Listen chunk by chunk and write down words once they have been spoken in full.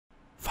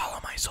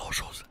my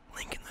socials,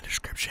 link in the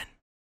description.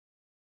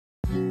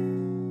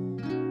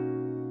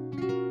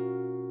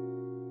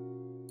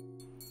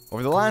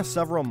 Over the last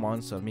several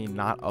months of me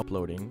not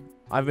uploading,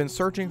 I've been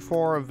searching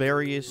for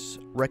various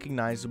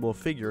recognizable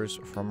figures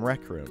from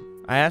Rec Room.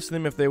 I asked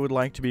them if they would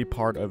like to be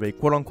part of a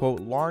quote-unquote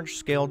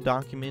large-scale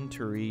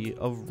documentary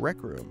of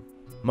Rec Room.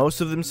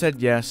 Most of them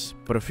said yes,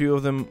 but a few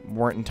of them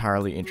weren't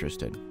entirely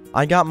interested.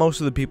 I got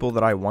most of the people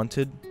that I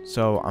wanted,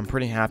 so I'm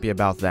pretty happy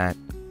about that.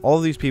 All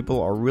of these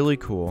people are really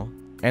cool,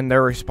 and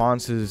their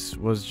responses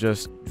was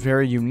just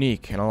very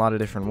unique in a lot of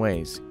different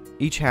ways.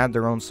 Each had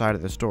their own side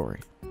of the story.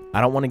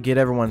 I don't want to get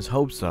everyone's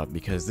hopes up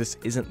because this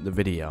isn't the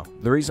video.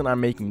 The reason I'm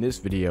making this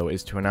video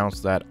is to announce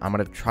that I'm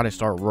going to try to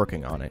start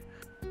working on it.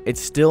 It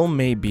still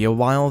may be a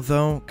while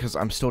though, because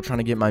I'm still trying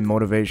to get my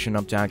motivation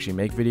up to actually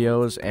make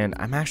videos, and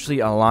I'm actually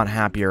a lot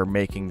happier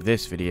making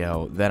this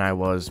video than I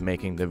was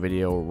making the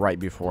video right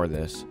before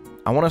this.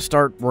 I want to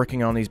start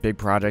working on these big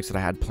projects that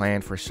I had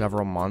planned for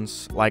several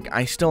months. Like,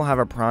 I still have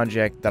a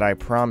project that I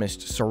promised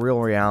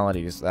Surreal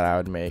Realities that I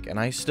would make, and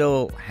I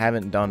still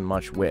haven't done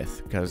much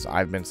with, because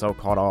I've been so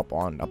caught up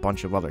on a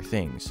bunch of other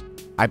things.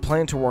 I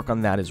plan to work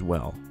on that as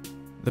well.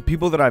 The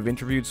people that I've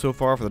interviewed so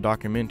far for the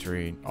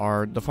documentary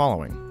are the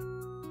following: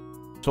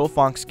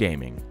 Soulfox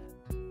Gaming,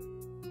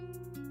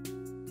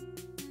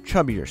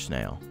 Chubbier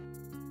Snail,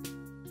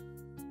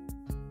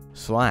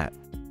 Slat,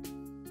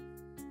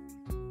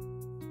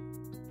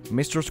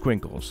 Mr.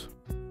 Squinkles,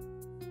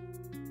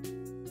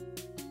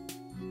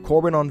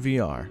 Corbin on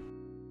VR,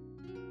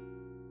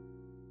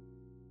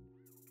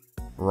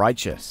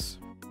 Righteous,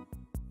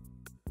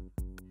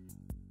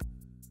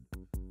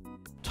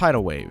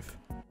 Tidal Wave,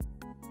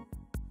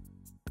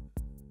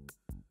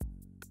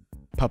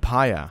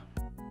 Papaya,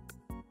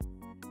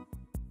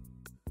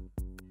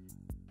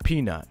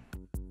 Peanut,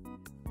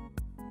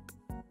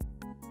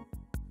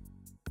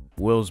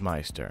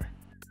 Willsmeister.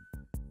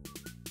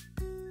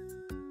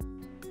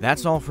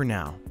 That's all for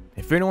now.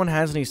 If anyone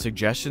has any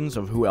suggestions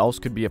of who else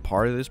could be a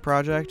part of this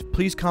project,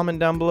 please comment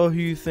down below who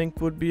you think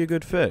would be a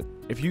good fit.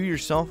 If you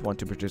yourself want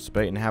to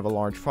participate and have a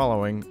large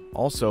following,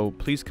 also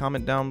please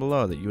comment down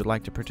below that you would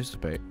like to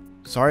participate.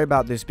 Sorry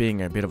about this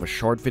being a bit of a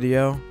short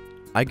video.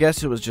 I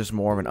guess it was just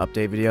more of an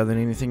update video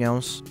than anything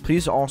else.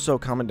 Please also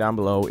comment down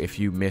below if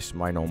you miss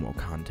my normal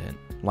content,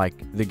 like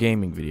the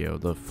gaming video,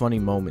 the funny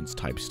moments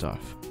type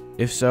stuff.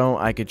 If so,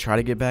 I could try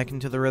to get back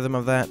into the rhythm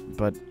of that,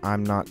 but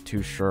I'm not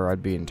too sure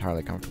I'd be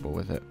entirely comfortable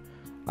with it.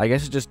 I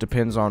guess it just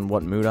depends on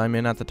what mood I'm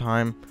in at the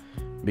time,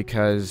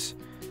 because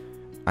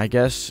I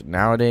guess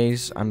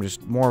nowadays I'm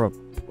just more of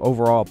an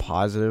overall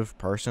positive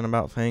person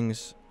about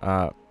things.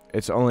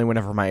 It's only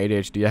whenever my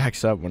ADHD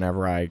acts up,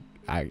 whenever I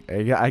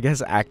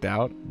guess act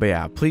out. But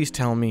yeah, please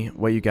tell me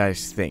what you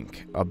guys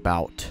think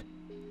about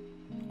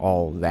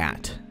all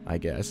that, I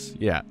guess.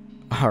 Yeah.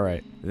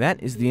 Alright,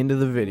 that is the end of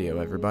the video,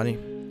 everybody.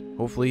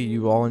 Hopefully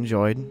you all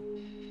enjoyed.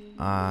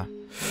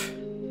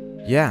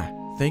 Yeah,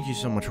 thank you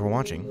so much for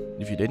watching.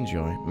 If you did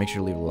enjoy, make sure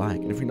to leave a like.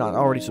 And if you're not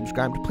already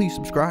subscribed, please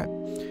subscribe,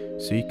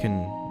 so you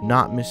can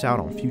not miss out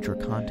on future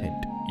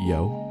content,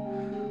 yo.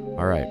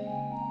 Alright,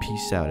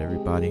 peace out,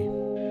 everybody.